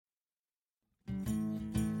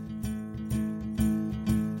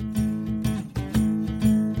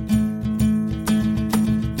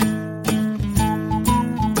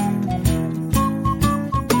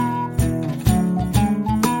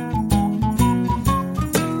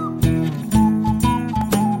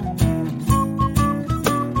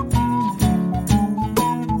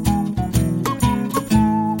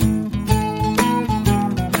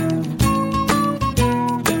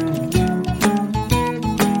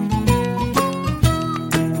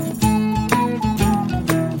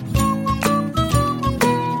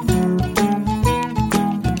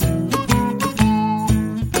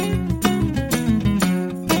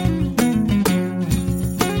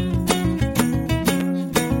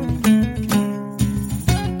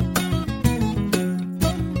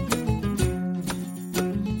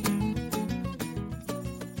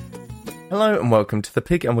Hello and welcome to the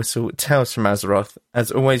Pig and Whistle Tales from Azeroth. As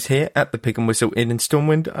always here at the Pig and Whistle Inn in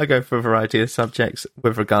Stormwind, I go for a variety of subjects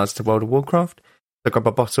with regards to World of Warcraft. So grab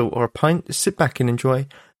a bottle or a pint, sit back and enjoy.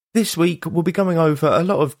 This week we'll be going over a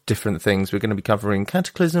lot of different things. We're going to be covering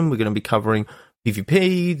Cataclysm, we're going to be covering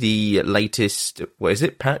PvP, the latest,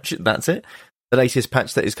 patch, that's it. The latest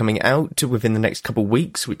patch that is coming out within the next couple of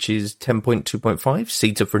weeks, which is 10.2.5,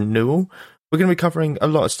 Seeds of Renewal. We're going to be covering a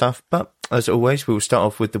lot of stuff, but as always, we will start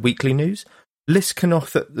off with the weekly news.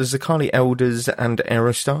 Liskanoth, the Zakali Elders, and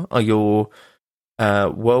Aerostar are your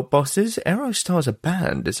world bosses. Aerostar's a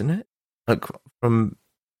band, isn't it? Like from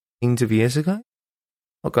teens of years ago?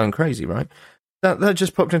 Not going crazy, right? That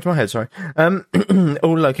just popped into my head, sorry.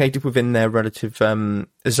 All located within their relative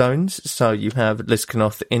zones. So you have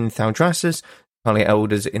Liskanoth in Thaldraszus, Zakali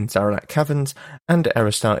Elders in Zaralak Caverns, and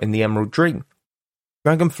Aerostar in the Emerald Dream.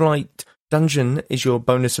 Dragonflight Dungeon is your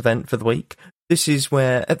bonus event for the week. This is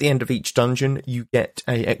where at the end of each dungeon you get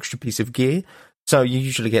an extra piece of gear. So you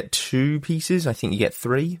usually get 2 pieces. I think you get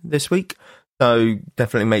 3 this week. So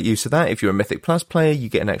definitely make use of that. If you're a Mythic Plus player, you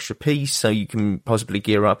get an extra piece so you can possibly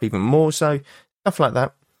gear up even more. So stuff like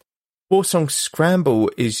that. Warsong Scramble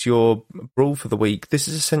is your brawl for the week. This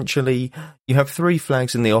is essentially, you have 3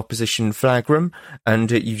 flags in the opposition flag room and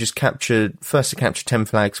you just first to capture 10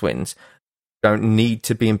 flags wins. Don't need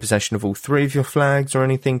to be in possession of all 3 of your flags or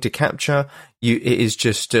anything to capture. It is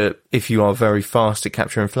just, if you are very fast at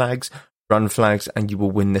capturing flags, run flags and you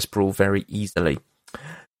will win this brawl very easily.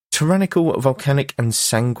 Tyrannical, Volcanic and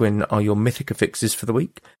Sanguine are your mythic affixes for the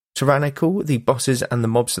week. Tyrannical, the bosses and the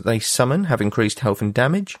mobs that they summon have increased health and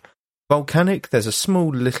damage. Volcanic, there's a small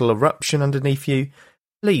little eruption underneath you.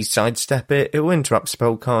 Please sidestep it. It will interrupt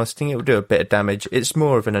spellcasting. It will do a bit of damage. It's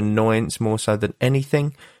more of an annoyance more so than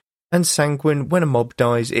anything. And Sanguine, when a mob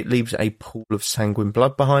dies, it leaves a pool of sanguine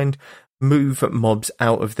blood behind. Move mobs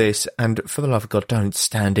out of this, and for the love of God, don't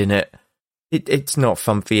stand in it. It's not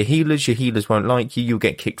fun for your healers. Your healers won't like you. You'll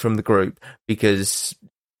get kicked from the group because,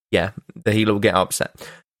 the healer will get upset.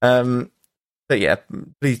 But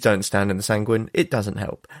please don't stand in the Sanguine. It doesn't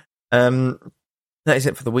help. That is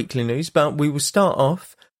it for the weekly news, but we will start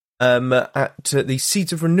off at the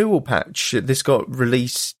Seeds of Renewal patch. This got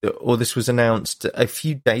released, or this was announced a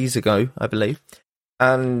few days ago, I believe.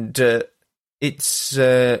 And it's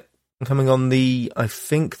coming on the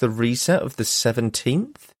reset of the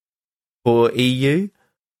 17th for EU,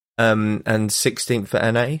 and 16th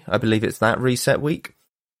for NA. I believe it's that reset week.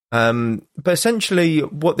 But essentially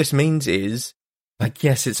what this means is,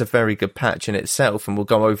 yes, it's a very good patch in itself, and we'll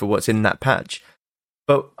go over what's in that patch.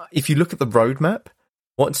 But if you look at the roadmap,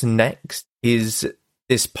 what's next is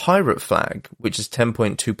this pirate flag, which is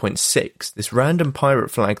 10.2.6, this random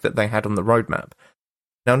pirate flag that they had on the roadmap.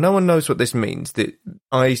 Now, no one knows what this means.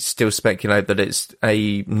 I still speculate that it's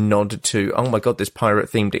a nod to, oh my god, this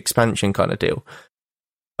pirate-themed expansion kind of deal.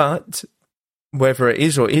 But whether it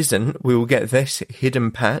is or isn't, we will get this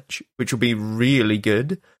hidden patch, which will be really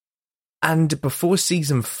good. And before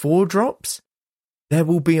Season 4 drops, there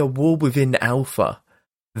will be a War Within Alpha.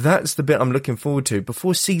 That's the bit I'm looking forward to.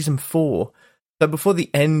 Before Season 4, so before the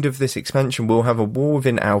end of this expansion, we'll have a War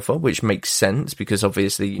Within Alpha, which makes sense, because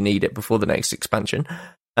obviously you need it before the next expansion.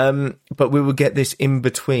 But we will get this in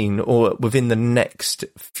between, or within the next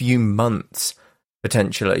few months,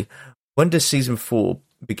 potentially. When does Season 4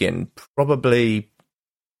 begin? Probably,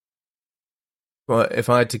 well, if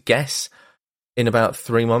I had to guess, in about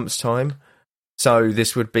 3 months' time. So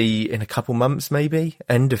this would be in a couple months, maybe,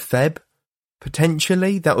 end of Feb.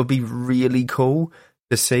 Potentially, that would be really cool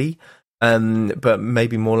to see, but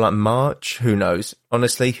maybe more like March. Who knows?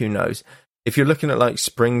 Honestly, who knows? If you're looking at like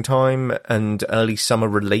springtime and early summer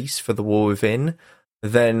release for the War Within,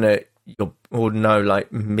 then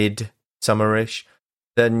like mid-summerish,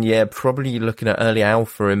 then probably you're looking at early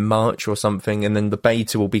alpha in March or something, and then the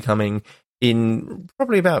beta will be coming in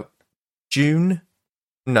probably about June.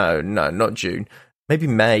 No, not June. Maybe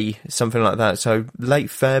May, something like that. So late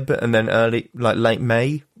Feb and then late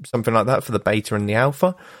May, something like that for the beta and the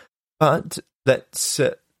alpha. But let's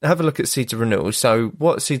have a look at Seeds of Renewal. So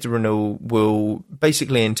what Seeds of Renewal will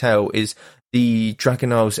basically entail is the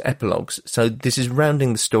Dragon Isles epilogues. So this is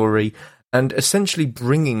rounding the story and essentially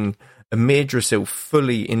bringing Yggdrasil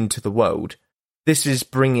fully into the world. This is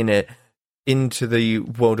bringing it into the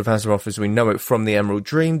world of Azeroth as we know it from the Emerald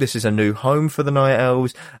Dream. This is a new home for the Night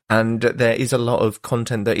Elves, and there is a lot of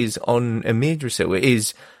content that is on Yggdrasil. It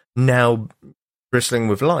is now bristling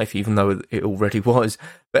with life, even though it already was.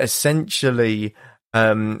 But essentially,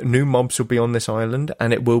 new mobs will be on this island,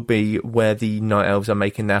 and it will be where the Night Elves are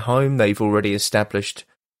making their home. They've already established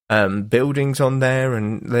buildings on there,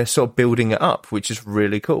 and they're sort of building it up, which is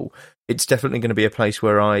really cool. it's definitely going to be a place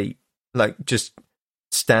where I like just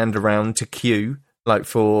stand around to queue, like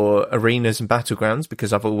for arenas and battlegrounds,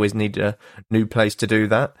 because I've always needed a new place to do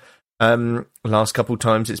that. Last couple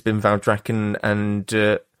times it's been Valdrakken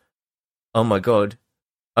and oh my god,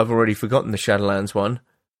 I've already forgotten the Shadowlands one.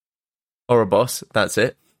 Oribos, that's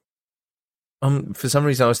it. For some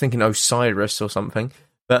reason I was thinking Osiris or something,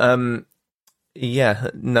 but yeah,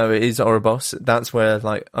 no, it is Oribos. That's where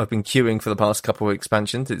like I've been queuing for the past couple of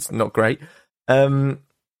expansions. It's not great,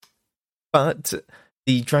 but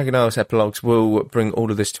the Dragon Isles epilogues will bring all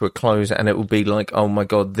of this to a close, and it will be like, oh my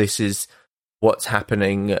god, this is what's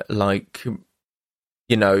happening. Like,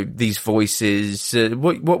 you know, these voices,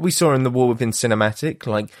 what we saw in the War Within cinematic.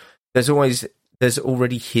 Like, there's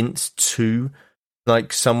already hints to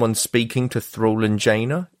like someone speaking to Thrall and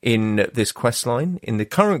Jaina in this questline, in the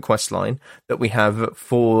current questline that we have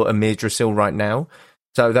for Amir Drasil right now.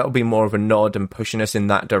 So that'll be more of a nod and pushing us in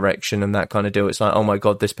that direction and that kind of deal. It's like, oh my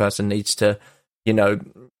god, this person needs to, you know,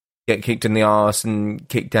 get kicked in the arse and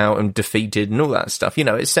kicked out and defeated and all that stuff. You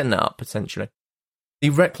know, it's setting it up, essentially.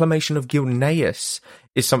 The reclamation of Gilneas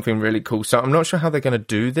is something really cool. So I'm not sure how they're going to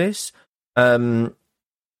do this, because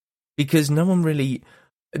no one really...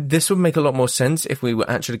 This would make a lot more sense if we were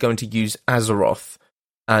actually going to use Azeroth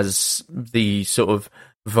as the sort of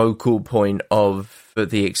vocal point of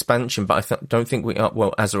the expansion, but I don't think we are.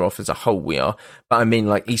 Well, Azeroth as a whole we are, but I mean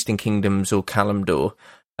like Eastern Kingdoms or Kalimdor,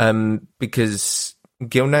 because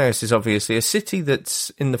Gilneas is obviously a city that's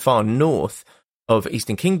in the far north of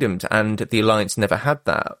Eastern Kingdoms, and the Alliance never had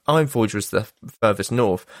that. Ironforge was the furthest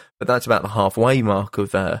north, but that's about the halfway mark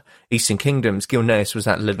of Eastern Kingdoms. Gilneas was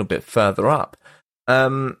that little bit further up.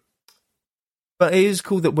 But it is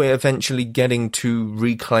cool that we're eventually getting to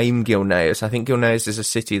reclaim Gilneas. I think Gilneas is a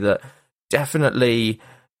city that definitely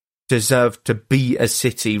deserved to be a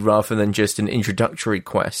city rather than just an introductory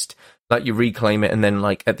quest. Like, you reclaim it and then,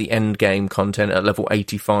 like, at the end game content at level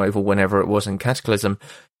 85 or whenever it was in Cataclysm,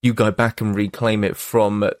 you go back and reclaim it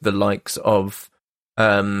from the likes of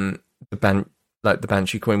the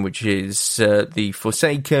Banshee Queen, which is the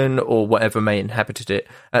Forsaken, or whatever may inhabited it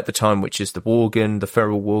at the time, which is the Worgen, the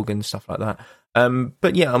Feral Worgen, stuff like that.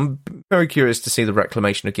 But yeah, I'm very curious to see the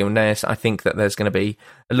reclamation of Gilneas. I think that there's going to be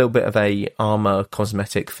a little bit of a armor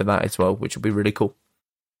cosmetic for that as well, which will be really cool.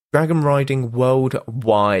 Dragon Riding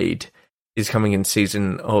Worldwide is coming in Seeds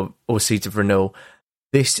of Renewal.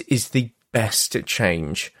 This is the best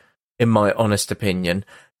change, in my honest opinion,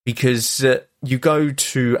 because you go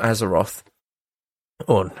to Azeroth.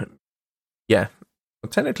 Or, yeah, well,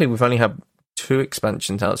 technically we've only had 2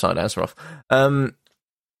 expansions outside Azeroth.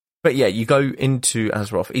 But yeah, you go into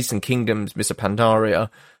Azeroth, Eastern Kingdoms, Mists of Pandaria,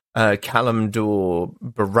 Kalimdor,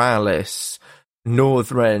 Borealis,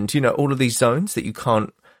 Northrend, you know, all of these zones that you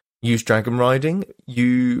can't use dragon riding.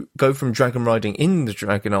 You go from dragon riding in the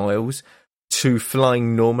Dragon Isles to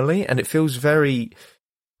flying normally, and it feels very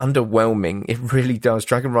underwhelming. It really does.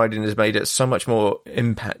 Dragon riding has made it so much more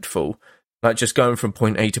impactful. Like just going from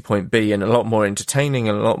point A to point B, and a lot more entertaining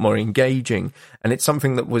and a lot more engaging. And it's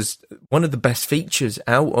something that was one of the best features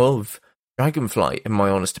out of Dragonflight, in my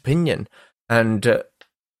honest opinion. And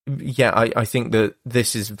yeah, I think that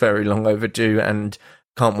this is very long overdue, and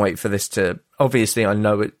can't wait for this to... Obviously, I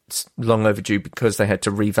know it's long overdue because they had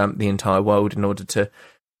to revamp the entire world in order to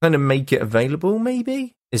kind of make it available,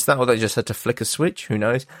 maybe? Is that, or they just had to flick a switch? Who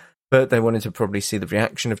knows? But they wanted to probably see the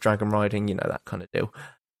reaction of dragon riding, you know, that kind of deal.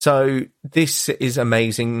 So this is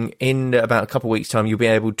amazing. In about a couple of weeks' time, you'll be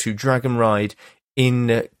able to dragon ride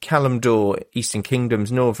in Kalimdor, Eastern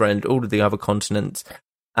Kingdoms, Northrend, all of the other continents,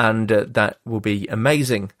 and that will be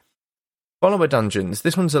amazing. Follower dungeons.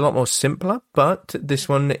 This one's a lot more simpler, but this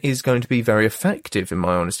one is going to be very effective, in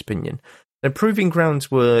my honest opinion. The Proving Grounds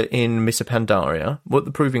were in Mists of Pandaria. What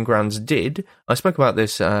the Proving Grounds did, I spoke about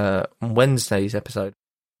this on Wednesday's episode,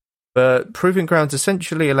 but Proving Grounds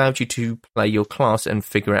essentially allowed you to play your class and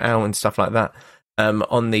figure it out and stuff like that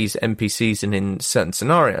on these NPCs and in certain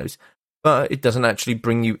scenarios. But it doesn't actually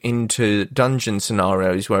bring you into dungeon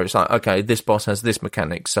scenarios where it's like, okay, this boss has this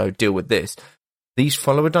mechanic, so deal with this. These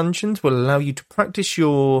follower dungeons will allow you to practice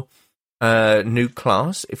your new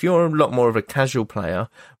class. If you're a lot more of a casual player,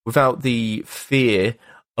 without the fear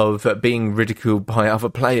of being ridiculed by other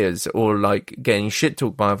players or like getting shit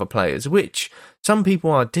talked by other players, which some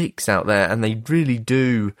people are dicks out there and they really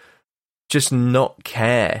do just not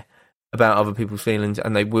care about other people's feelings,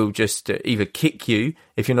 and they will just either kick you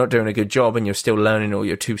if you're not doing a good job and you're still learning or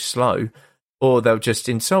you're too slow, or they'll just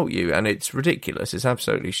insult you, and it's ridiculous. It's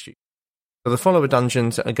absolutely stupid. So the follower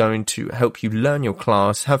dungeons are going to help you learn your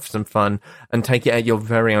class, have some fun, and take it at your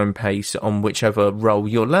very own pace on whichever role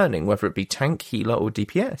you're learning, whether it be tank, healer, or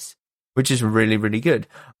DPS. which is really, really good.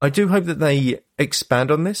 I do hope that they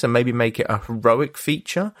expand on this and maybe make it a heroic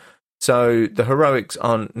feature. So the heroics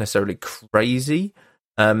aren't necessarily crazy,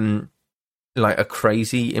 like a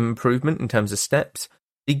crazy improvement in terms of steps.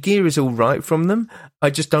 The gear is all right from them. I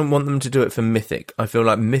just don't want them to do it for Mythic. I feel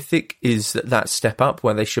like Mythic is that step up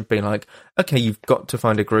where they should be like, okay, you've got to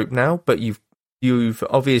find a group now, but you've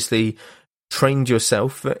obviously trained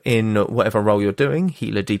yourself in whatever role you're doing,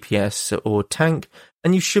 healer, DPS, or tank,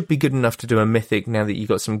 and you should be good enough to do a Mythic now that you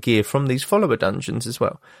got some gear from these follower dungeons as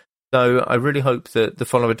well. So I really hope that the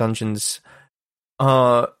follower dungeons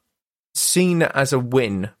are seen as a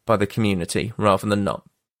win by the community rather than not.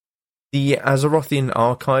 The Azerothian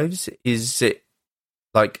Archives, is it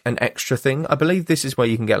like an extra thing? I believe this is where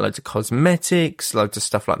you can get loads of cosmetics, loads of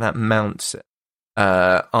stuff like that, mounts,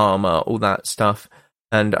 armor, all that stuff.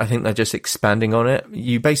 And I think they're just expanding on it.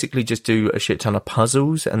 You basically just do a shit ton of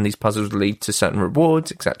puzzles, and these puzzles lead to certain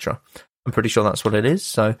rewards, etc. I'm pretty sure that's what it is.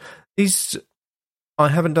 So these, I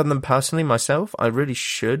haven't done them personally myself. I really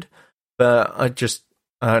should, but I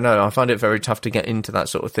don't know. I find it very tough to get into that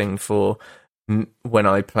sort of thing for when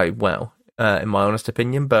I play WoW, in my honest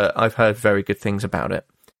opinion. But I've heard very good things about it.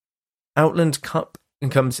 Outland Cup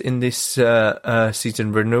comes in this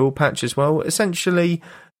season renewal patch as well. Essentially,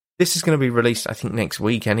 this is going to be released, I think, next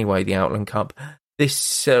week anyway, the Outland Cup.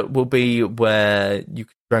 This will be where you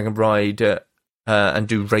can drag and ride and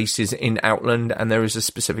do races in Outland, and there is a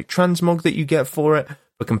specific transmog that you get for it,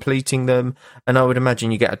 for completing them, and I would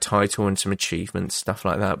imagine you get a title and some achievements, stuff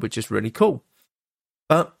like that, which is really cool.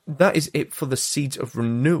 But that is it for the Seeds of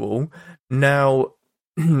Renewal. Now,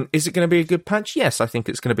 is it going to be a good patch? Yes, I think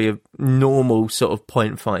it's going to be a normal sort of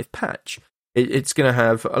 0.5 patch. It's going to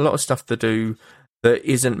have a lot of stuff to do that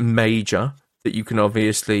isn't major, that you can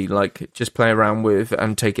obviously like just play around with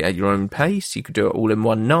and take it at your own pace. You could do it all in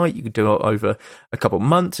one night, you could do it over a couple of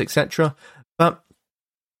months, etc. But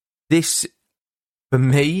this, for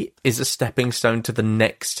me, is a stepping stone to the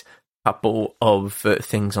next couple of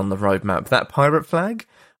things on the roadmap. That pirate flag,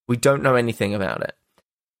 we don't know anything about it.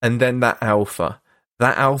 And then that alpha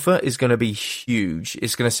is going to be huge.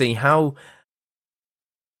 It's going to see how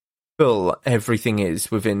full everything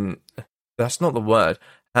is within... That's not the word.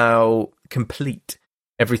 How complete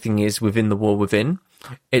everything is within the War Within.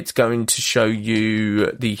 It's going to show you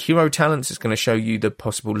the hero talents. It's going to show you the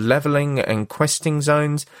possible leveling and questing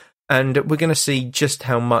zones. And we're going to see just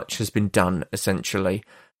how much has been done, essentially,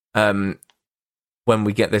 when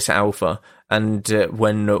we get this alpha. And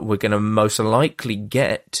when we're going to most likely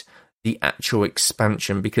get the actual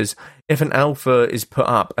expansion. Because if an alpha is put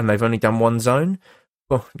up and they've only done one zone,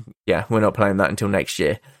 well, yeah, we're not playing that until next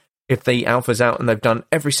year. If the alpha's out and they've done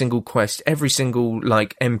every single quest, every single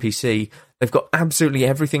like NPC, they've got absolutely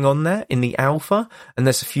everything on there in the alpha, and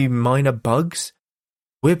there's a few minor bugs,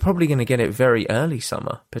 we're probably going to get it very early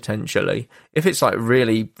summer, potentially. If it's like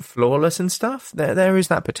really flawless and stuff, there is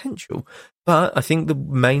that potential. But I think the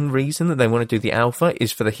main reason that they want to do the alpha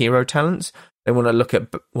is for the hero talents. They want to look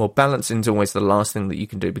at, well, balancing is always the last thing that you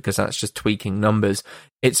can do because that's just tweaking numbers.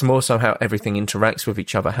 It's more so how everything interacts with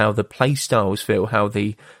each other, how the play styles feel, how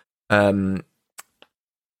the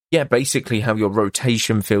basically how your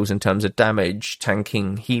rotation feels in terms of damage,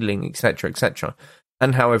 tanking, healing, etc.,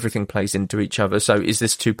 and how everything plays into each other. So is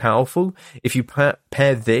this too powerful? If you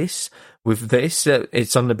pair this with this, it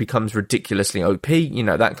suddenly becomes ridiculously OP,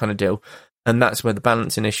 that kind of deal. And that's where the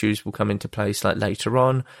balancing issues will come into place like later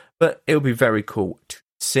on. But it'll be very cool to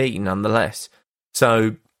see nonetheless.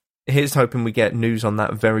 So here's hoping we get news on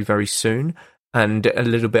that very, very soon. And a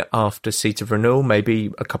little bit after Seat of Renewal, maybe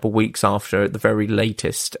a couple weeks after at the very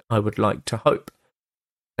latest, I would like to hope.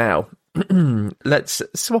 Now, let's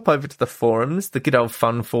swap over to the forums, the good old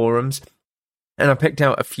fun forums, and I picked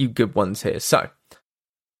out a few good ones here. So,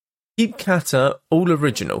 keep Kata all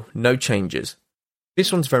original, no changes.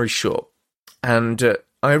 This one's very short, and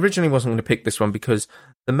I originally wasn't going to pick this one because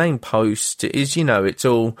the main post is, it's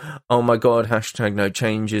all, oh my god, hashtag no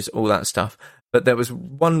changes, all that stuff. But there was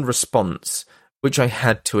one response which I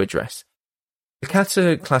had to address. The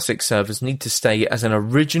Kata Classic servers need to stay as an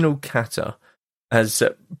original Kata as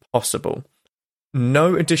possible.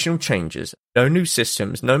 No additional changes, no new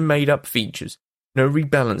systems, no made-up features, no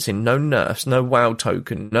rebalancing, no nerfs, no WoW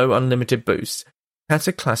token, no unlimited boosts.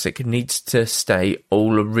 Kata Classic needs to stay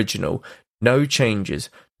all original, no changes,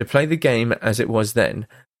 to play the game as it was then,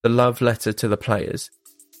 the love letter to the players.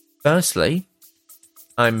 Firstly,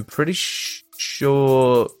 I'm pretty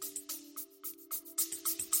sure...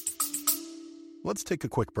 Let's take a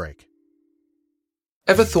quick break.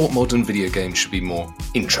 Ever thought modern video games should be more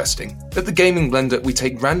interesting? At the Gaming Blender, we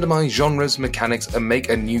take randomized genres, mechanics, and make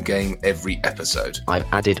a new game every episode. I've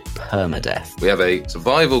added permadeath. We have a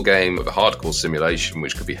survival game of a hardcore simulation,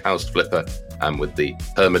 which could be House Flipper, and with the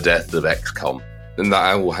permadeath of XCOM. And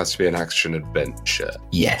that all has to be an action-adventure.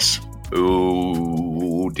 Yes.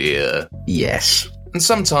 Oh dear. Yes. And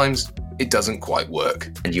sometimes it doesn't quite work.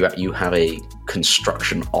 And you have a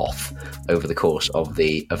construction off over the course of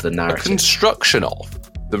the narrative. A construction off.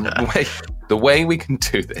 The way we can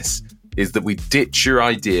do this is that we ditch your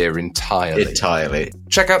idea entirely. Entirely.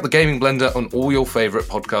 Check out the Gaming Blender on all your favourite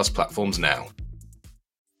podcast platforms now.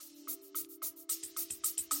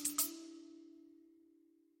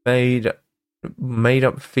 Made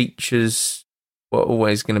up features were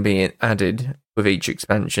always going to be added with each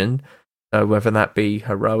expansion, whether that be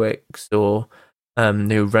heroics or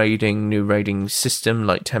new raiding system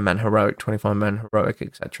like 10-man heroic, 25-man heroic,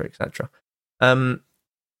 etc., etc.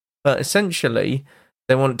 But essentially,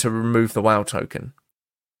 they want to remove the WoW token.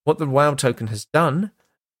 What the WoW token has done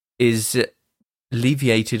is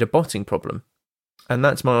alleviated a botting problem, and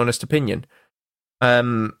that's my honest opinion.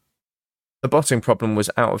 The botting problem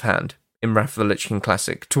was out of hand in Wrath of the Lich King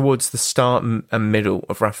Classic. Towards the start and middle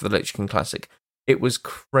of Wrath of the Lich King Classic, it was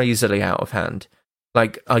crazily out of hand.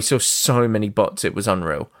 Like, I saw so many bots, it was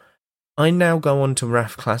unreal. I now go on to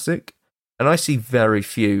Wrath Classic, and I see very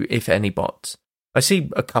few, if any, bots. I see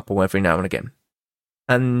a couple every now and again.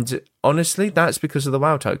 And honestly, that's because of the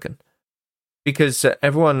WoW token. Because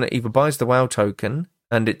everyone either buys the WoW token,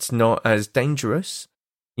 and it's not as dangerous,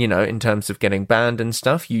 in terms of getting banned and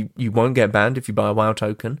stuff. You won't get banned if you buy a WoW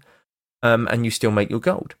token, and you still make your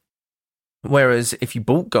gold. Whereas if you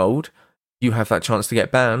bought gold, you have that chance to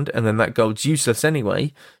get banned, and then that gold's useless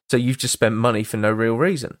anyway, so you've just spent money for no real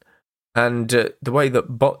reason. And the way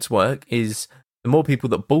that bots work is the more people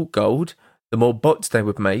that bought gold, the more bots they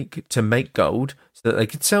would make to make gold so that they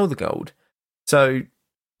could sell the gold. So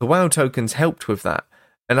the WoW tokens helped with that.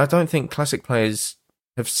 And I don't think Classic players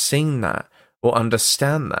have seen that or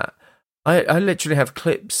understand that. I literally have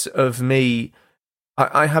clips of me.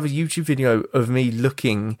 I have a YouTube video of me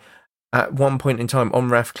looking at one point in time on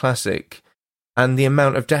Wrath Classic, and the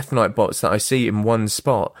amount of Death Knight bots that I see in one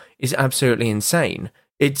spot is absolutely insane.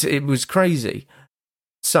 It was crazy.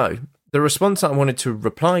 So the response I wanted to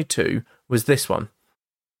reply to was this one.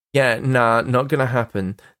 Yeah, nah, not gonna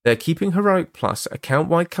happen. They're keeping Heroic Plus,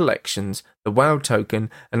 account-wide collections, the WoW token,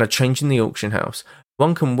 and are changing the auction house.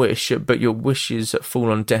 One can wish, but your wishes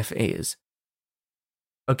fall on deaf ears.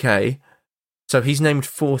 Okay, so he's named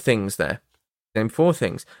 4 things there. Named 4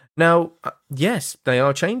 things. Now, yes, they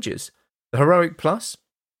are changes. The Heroic Plus,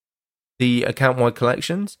 the account-wide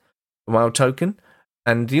collections, the WoW token,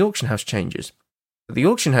 and the auction house changes. The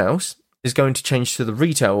auction house is going to change to the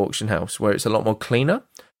retail auction house, where it's a lot more cleaner,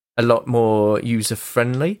 a lot more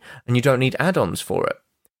user-friendly, and you don't need add-ons for it.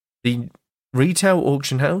 The retail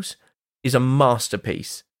auction house is a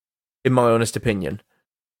masterpiece, in my honest opinion.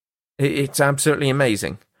 It's absolutely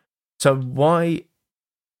amazing. So why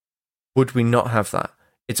would we not have that?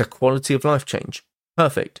 It's a quality of life change.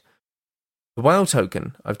 Perfect. The WoW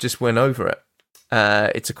token, I've just went over it.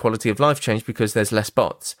 It's a quality of life change because there's less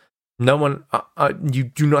bots. No one, you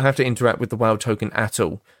do not have to interact with the WoW token at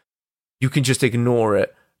all. You can just ignore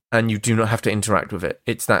it, and you do not have to interact with it.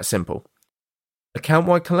 It's that simple.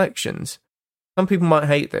 Account-wide collections. Some people might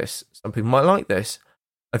hate this. Some people might like this.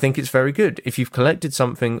 I think it's very good. If you've collected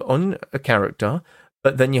something on a character,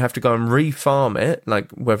 but then you have to go and refarm it,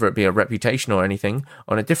 like whether it be a reputation or anything,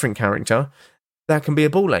 on a different character, that can be a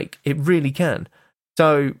ball ache. It really can.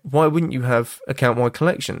 So why wouldn't you have account-wide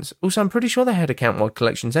collections? Also, I'm pretty sure they had account-wide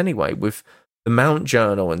collections anyway, with the Mount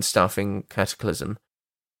Journal and stuff in Cataclysm.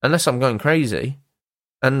 Unless I'm going crazy.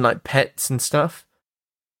 And like pets and stuff.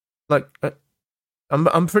 Like,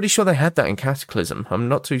 I'm pretty sure they had that in Cataclysm. I'm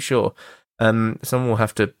not too sure. Someone will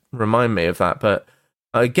have to remind me of that. But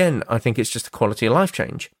again, I think it's just a quality of life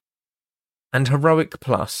change. And Heroic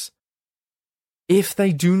Plus. If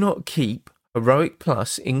they do not keep Heroic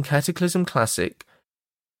Plus in Cataclysm Classic,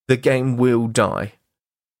 the game will die.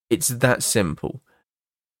 It's that simple.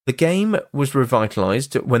 The game was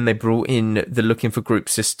revitalised when they brought in the Looking for Group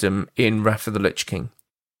system in Wrath of the Lich King.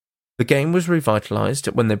 The game was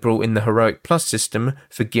revitalised when they brought in the Heroic Plus system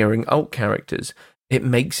for gearing ult characters. It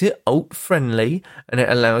makes it ult-friendly, and it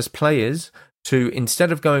allows players to,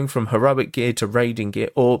 instead of going from heroic gear to raiding gear,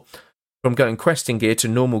 or from going questing gear to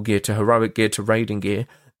normal gear to heroic gear to raiding gear,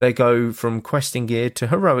 they go from questing gear to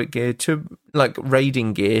heroic gear to like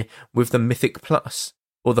raiding gear with the Mythic Plus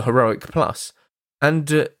or the Heroic Plus. And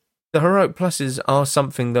the Heroic Pluses are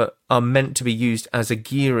something that are meant to be used as a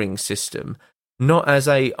gearing system, Not as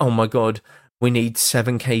a, oh my god, we need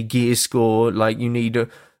 7k gear score, like you need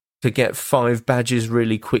to get 5 badges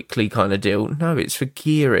really quickly kind of deal. No, it's for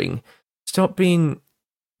gearing. Stop being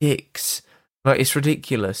dicks. Like, it's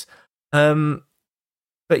ridiculous. But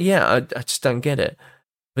yeah, I just don't get it.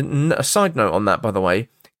 But a side note on that, by the way,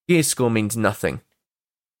 gear score means nothing.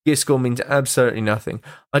 Gear score means absolutely nothing.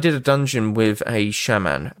 I did a dungeon with a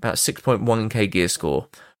shaman, about 6.1k gear score.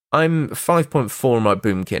 I'm 5.4 on my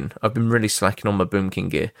boomkin. I've been really slacking on my boomkin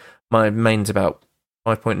gear. My main's about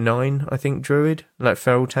 5.9, I think, druid, like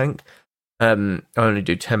feral tank. I only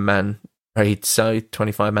do 10-man raids, so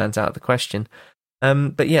 25 man's out of the question.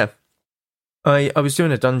 But yeah, I was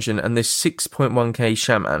doing a dungeon, and this 6.1k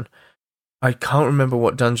shaman, I can't remember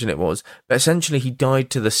what dungeon it was, but essentially he died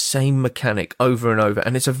to the same mechanic over and over,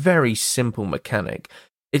 and it's a very simple mechanic.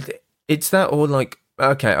 It's that, or like,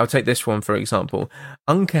 okay, I'll take this one for example.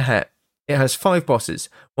 Uncahet, it has 5 bosses.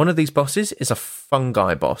 One of these bosses is a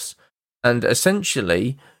fungi boss, and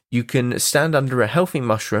essentially you can stand under a healthy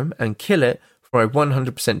mushroom and kill it for a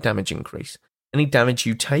 100% damage increase. Any damage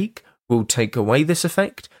you take will take away this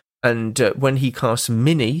effect, and when he casts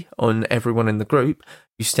Mini on everyone in the group,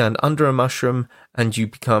 you stand under a mushroom and you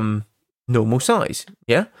become normal size,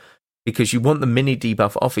 yeah? Because you want the Mini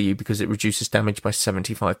debuff off of you because it reduces damage by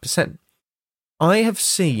 75%. I have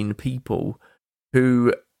seen people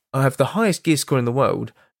who have the highest gear score in the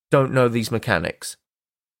world don't know these mechanics.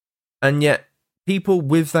 And yet, people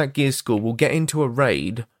with that gear score will get into a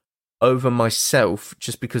raid over myself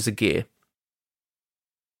just because of gear.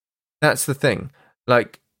 That's the thing.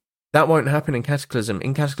 Like, that won't happen in Cataclysm.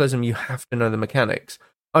 In Cataclysm, you have to know the mechanics.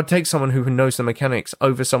 I'd take someone who knows the mechanics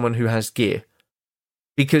over someone who has gear,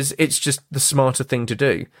 because it's just the smarter thing to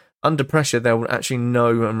do. Under pressure, they'll actually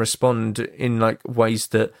know and respond in like ways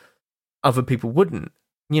that other people wouldn't,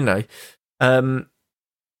 you know.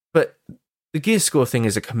 But the gear score thing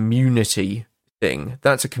is a community thing.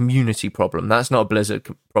 That's a community problem. That's not a Blizzard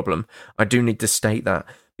problem. I do need to state that,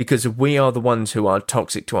 because we are the ones who are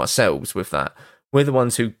toxic to ourselves with that. We're the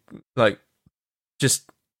ones who, like, just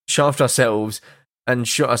shaft ourselves and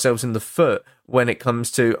shot ourselves in the foot when it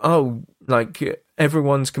comes to, oh, like,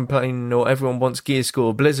 everyone's complaining or everyone wants gear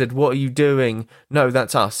score. Blizzard, what are you doing? No,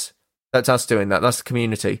 that's us. That's us doing that. That's the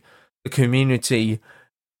community. The community,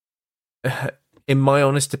 in my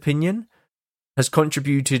honest opinion, has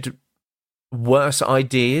contributed worse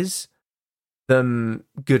ideas than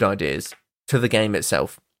good ideas to the game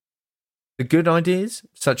itself. The good ideas,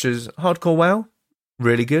 such as Hardcore WoW,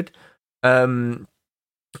 really good. I'm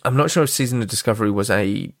not sure if Season of Discovery was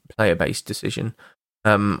a player-based decision.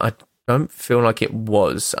 I don't feel like it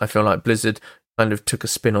was. I feel like Blizzard kind of took a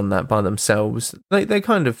spin on that by themselves. We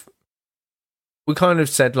kind of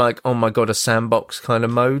said like, oh my god, a sandbox kind of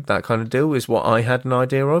mode, that kind of deal is what I had an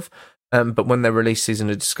idea of. But when they released Season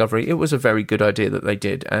of Discovery, it was a very good idea that they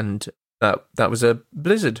did, and that was a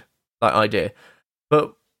Blizzard like idea.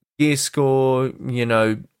 But gear score, you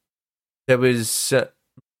know, there was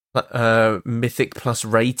Mythic plus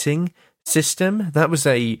rating system. That was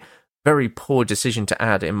a very poor decision to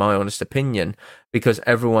add, in my honest opinion, because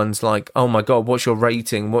everyone's like, oh my god, what's your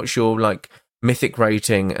rating? What's your, like, Mythic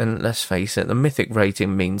rating? And let's face it, the Mythic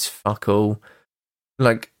rating means fuck all.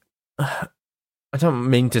 Like, I don't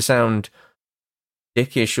mean to sound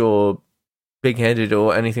dickish or big-headed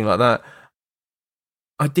or anything like that.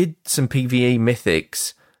 I did some PvE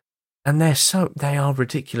Mythics, and they are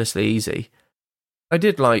ridiculously easy. I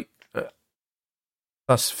did like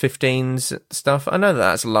plus 15s stuff. I know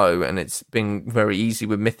that's low, and it's been very easy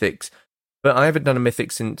with Mythics, but I haven't done a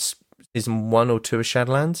Mythic since Season 1 or 2 of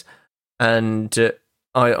Shadowlands, and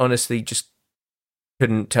I honestly just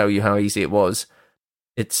couldn't tell you how easy it was.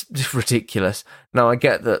 It's ridiculous. Now, I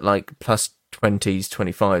get that, like, plus 20s,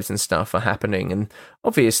 25s and stuff are happening, and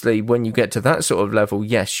obviously when you get to that sort of level,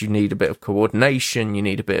 yes, you need a bit of coordination, you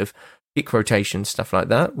need a bit of pick rotation, stuff like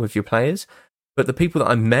that with your players. But the people that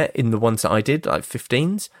I met in the ones that I did, like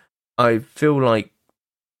 15s, I feel like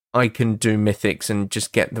I can do Mythics and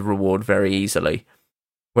just get the reward very easily.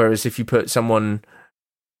 Whereas if you put someone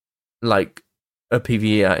like a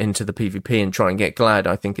PvEer into the PvP and try and get Glad,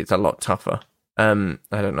 I think it's a lot tougher. I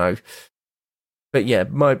don't know. But yeah,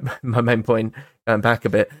 my main point, going back a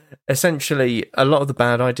bit, essentially a lot of the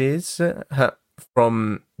bad ideas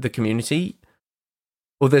from the community,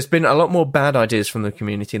 well, there's been a lot more bad ideas from the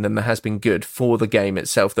community than there has been good for the game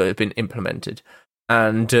itself that have been implemented.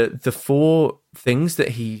 And the 4 things that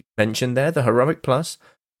he mentioned there, the Heroic Plus,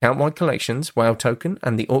 Count-wide Collections, WoW Token,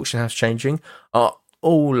 and the Auction House changing, are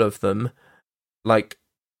all of them, like,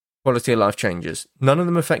 quality of life changes. None of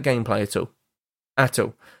them affect gameplay at all. At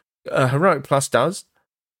all. Heroic Plus does,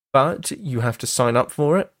 but you have to sign up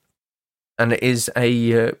for it, and it is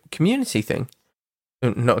a community thing.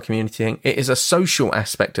 Not a community thing, it is a social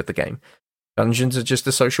aspect of the game. Dungeons are just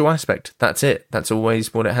a social aspect. That's it. That's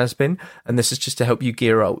always what it has been, and this is just to help you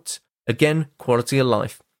gear ults. Again, quality of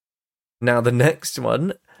life. Now, the next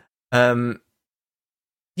one, we'll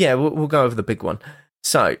go over the big one.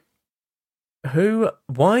 So,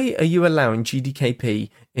 why are you allowing GDKP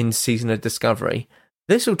in Season of Discovery?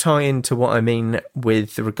 This will tie into what I mean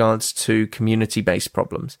with regards to community-based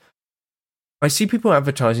problems. I see people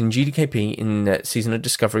advertising GDKP in Season of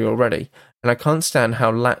Discovery already, and I can't stand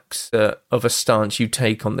how lax of a stance you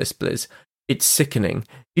take on this, Blizz. It's sickening.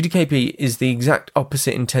 GDKP is the exact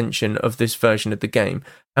opposite intention of this version of the game.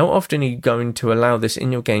 How often are you going to allow this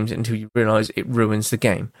in your games until you realise it ruins the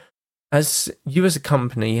game? As a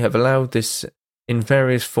company have allowed this in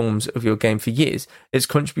various forms of your game for years, it's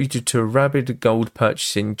contributed to a rabid gold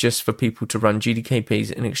purchasing just for people to run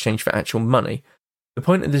GDKPs in exchange for actual money. The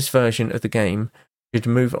point of this version of the game should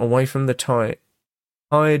move away from the tired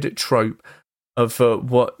trope of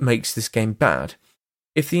what makes this game bad.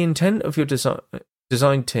 If the intent of your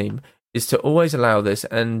design team is to always allow this,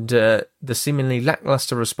 and the seemingly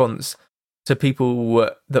lackluster response to people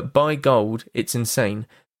that buy gold, it's insane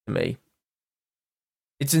to me.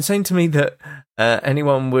 It's insane to me that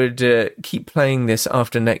anyone would keep playing this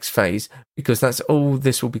after next phase, because that's all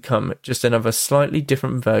this will become, just another slightly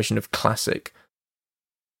different version of Classic.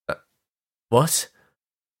 What?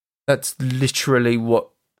 That's literally what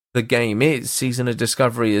the game is. Season of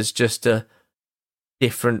Discovery is just a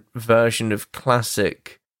different version of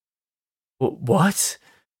Classic. What?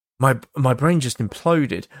 My brain just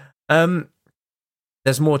imploded.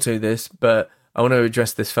 There's more to this, but I want to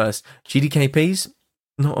address this first. GDKPs,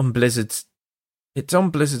 not on Blizzard's... It's on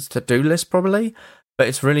Blizzard's to-do list, probably, but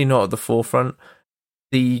it's really not at the forefront.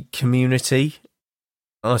 The community,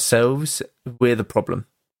 ourselves, we're the problem.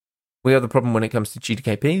 We are the problem when it comes to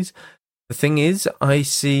GDKPs. The thing is, I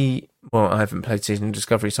haven't played Season of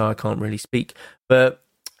Discovery, so I can't really speak, but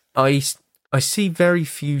I see very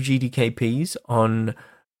few GDKPs on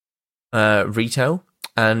Retail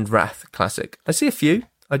and Wrath Classic. I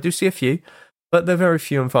do see a few, but they're very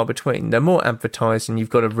few and far between. They're more advertised, and you've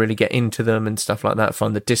got to really get into them and stuff like that,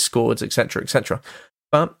 find the Discords, etc., etc.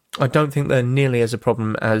 But I don't think they're nearly as a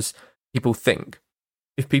problem as people think.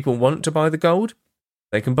 If people want to buy the gold,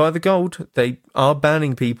 they can buy the gold. They are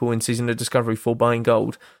banning people in Season of Discovery for buying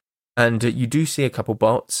gold. And you do see a couple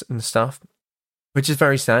bots and stuff, which is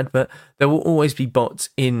very sad, but there will always be bots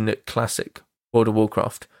in Classic World of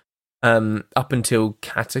Warcraft. Up until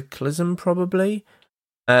Cataclysm, probably.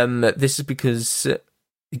 This is because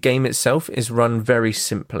the game itself is run very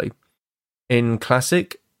simply. In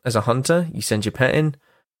Classic, as a hunter, you send your pet in,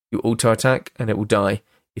 you auto-attack, and it will die.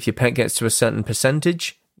 If your pet gets to a certain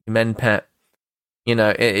percentage, you mend pet. You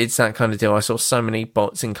know, it's that kind of deal. I saw so many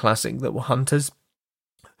bots in Classic that were hunters.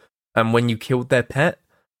 And when you killed their pet,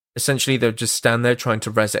 essentially they'll just stand there trying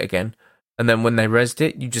to res it again. And then when they resed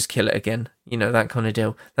it, you just kill it again. You know, that kind of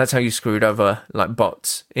deal. That's how you screwed over, like,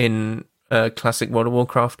 bots in Classic World of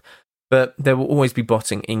Warcraft. But there will always be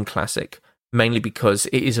botting in Classic, mainly because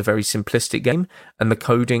it is a very simplistic game, and the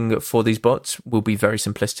coding for these bots will be very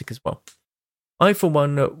simplistic as well. I, for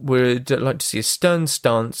one, would like to see a stern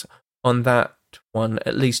stance on that one,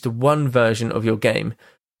 at least one version of your game.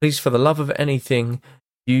 Please, for the love of anything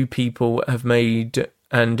you people have made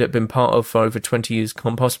and been part of for over 20 years,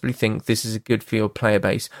 can't possibly think this is good for your player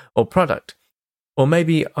base or product. Or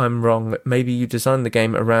maybe I'm wrong. Maybe you designed the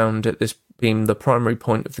game around this being the primary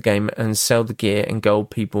point of the game and sell the gear and gold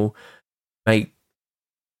people make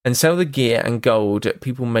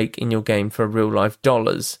in your game for real life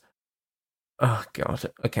dollars. Oh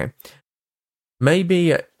God. Okay.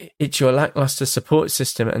 Maybe it's your lackluster support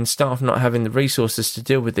system and staff not having the resources to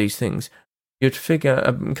deal with these things. You'd figure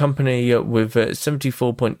a company with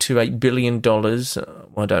 $74.28 billion,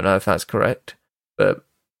 I don't know if that's correct, but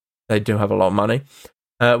they do have a lot of money,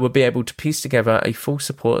 would be able to piece together a full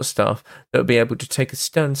support staff that would be able to take a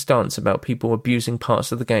stern stance about people abusing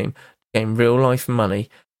parts of the game to gain real-life money,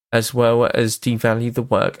 as well as devalue the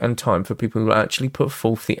work and time for people who actually put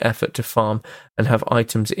forth the effort to farm and have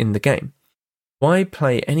items in the game. Why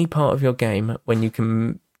play any part of your game when you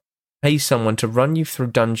can pay someone to run you through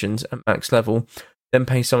dungeons at max level, then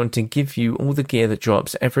pay someone to give you all the gear that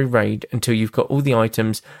drops every raid until you've got all the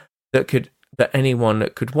items that anyone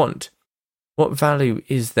could want? What value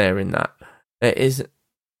is there in that? There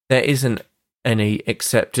isn't any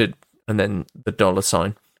accepted, and then the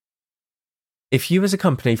 $sign. If you as a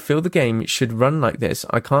company feel the game should run like this,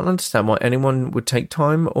 I can't understand why anyone would take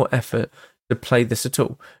time or effort to play this at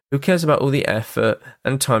all? Who cares about all the effort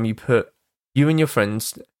and time you and your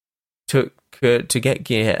friends took to get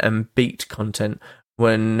gear and beat content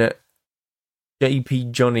when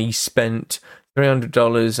JP Johnny spent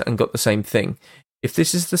 $300 and got the same thing? If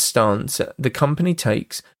this is the stance the company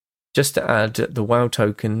takes just to add the WoW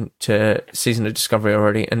token to Season of Discovery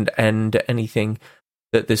already and end anything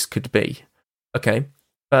that this could be. Okay,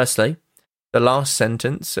 firstly, the last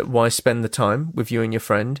sentence, why spend the time with you and your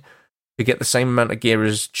friend to get the same amount of gear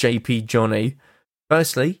as JP Johnny?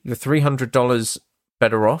 Firstly, you're $300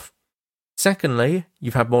 better off. Secondly,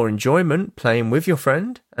 you've had more enjoyment playing with your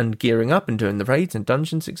friend and gearing up and doing the raids and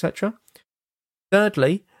dungeons, etc.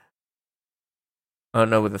 Thirdly, I don't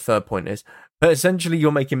know what the third point is, but essentially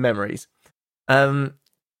you're making memories. And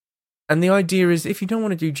the idea is, if you don't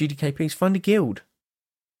want to do GDKPs, find a guild.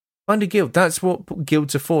 Find a guild. That's what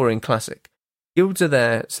guilds are for in Classic. Guilds are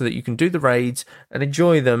there so that you can do the raids and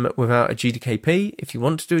enjoy them without a GDKP. If you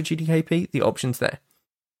want to do a GDKP, the option's there.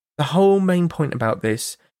 The whole main point about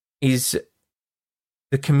this is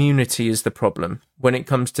the community is the problem. When it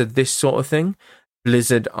comes to this sort of thing,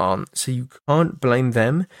 Blizzard aren't. So you can't blame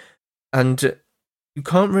them. And you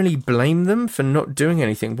can't really blame them for not doing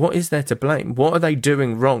anything. What is there to blame? What are they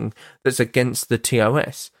doing wrong that's against the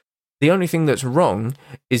TOS? The only thing that's wrong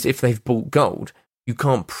is if they've bought gold. You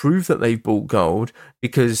can't prove that they've bought gold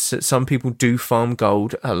because some people do farm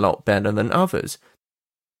gold a lot better than others.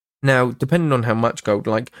 Now, depending on how much gold,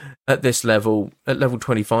 like at this level, at level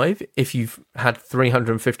 25, if you've had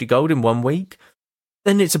 350 gold in 1 week,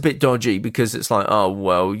 then it's a bit dodgy because it's like, oh,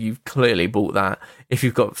 well, you've clearly bought that. If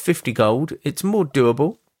you've got 50 gold, it's more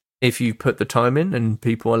doable. If you put the time in and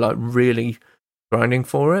people are like really grinding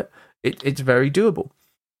for it, it's very doable.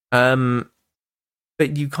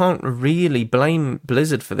 But you can't really blame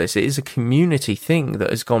Blizzard for this. It is a community thing that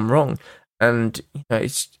has gone wrong. And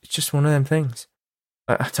it's just one of them things.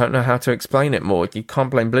 I don't know how to explain it more. You can't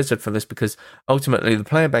blame Blizzard for this because ultimately the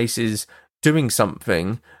player base is doing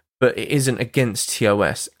something, but it isn't against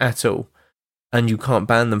TOS at all. And you can't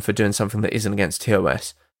ban them for doing something that isn't against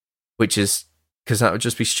TOS, which is because that would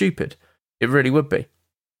just be stupid. It really would be.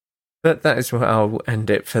 But that is where I'll end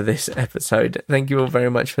it for this episode. Thank you all very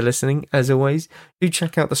much for listening. As always, do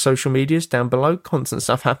check out the social medias down below. Constant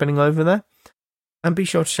stuff happening over there. And be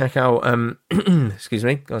sure to check out, excuse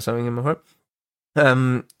me, got something in my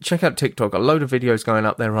throat. Check out TikTok. A load of videos going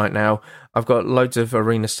up there right now. I've got loads of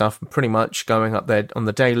arena stuff pretty much going up there on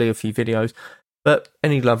the daily, a few videos. But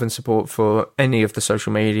any love and support for any of the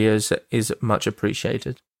social medias is much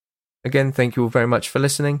appreciated. Again, thank you all very much for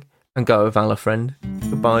listening. And go with Valor, friend.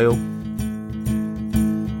 Goodbye all.